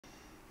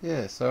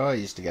Yeah, so I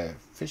used to go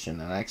fishing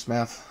in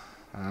Exmouth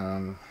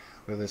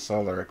where the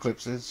solar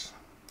eclipse is.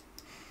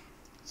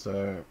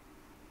 So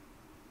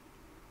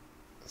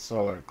the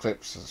solar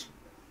eclipse is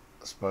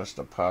supposed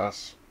to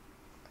pass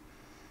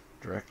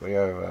directly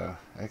over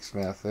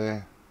Exmouth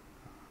there.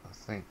 I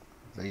think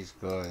these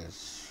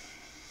guys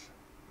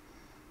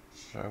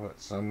show it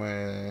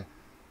somewhere.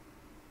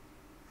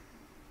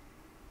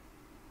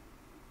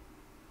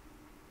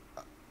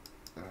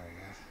 There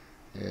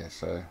we go. Yeah,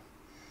 so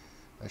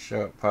they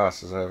show it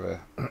passes over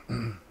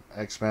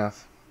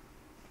Exmouth.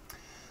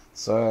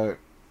 So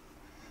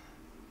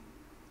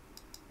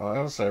I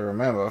also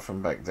remember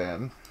from back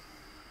then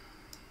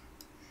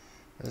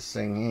this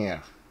thing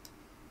here.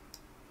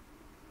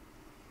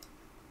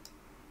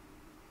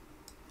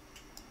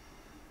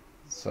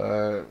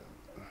 So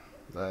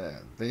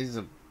these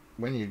are,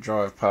 when you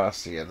drive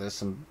past here, there's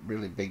some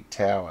really big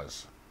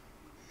towers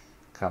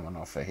coming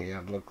off of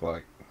here. Look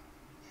like,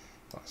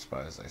 I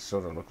suppose they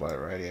sort of look like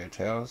radio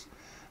towers.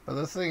 But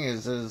the thing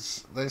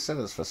is they said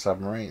it's for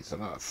submarines,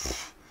 and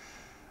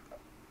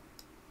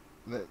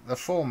the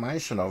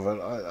formation of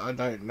it, I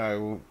don't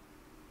know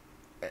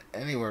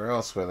anywhere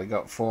else where they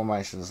got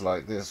formations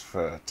like this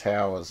for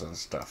towers and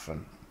stuff,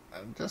 and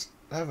just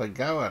have a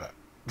go at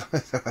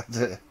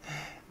it.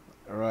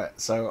 Right,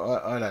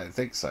 so I don't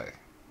think so.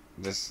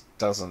 This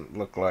doesn't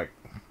look like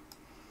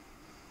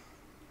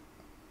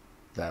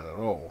that at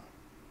all.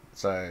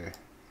 So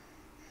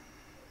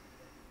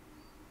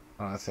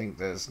I think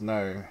there's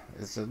no,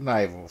 it's a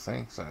naval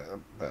thing,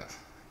 so, but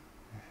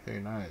who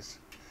knows.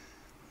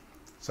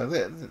 So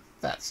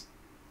that's,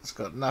 it's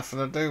got nothing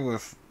to do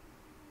with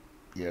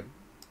your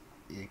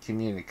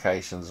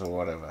communications or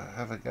whatever.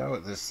 Have a go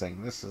at this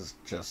thing. This is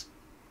just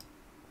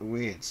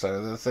weird.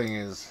 So the thing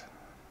is,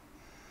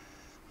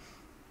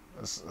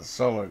 a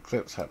solar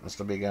eclipse happens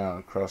to be going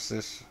across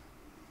this,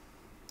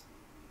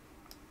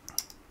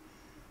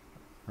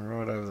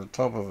 right over the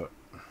top of it.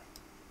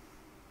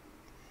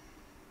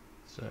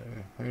 So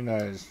who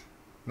knows?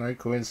 No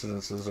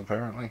coincidences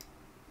apparently.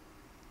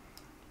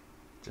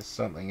 Just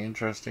something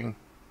interesting,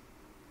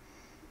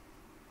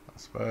 I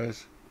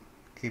suppose.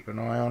 Keep an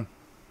eye on.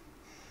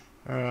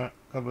 Alright,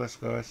 God bless,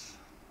 guys.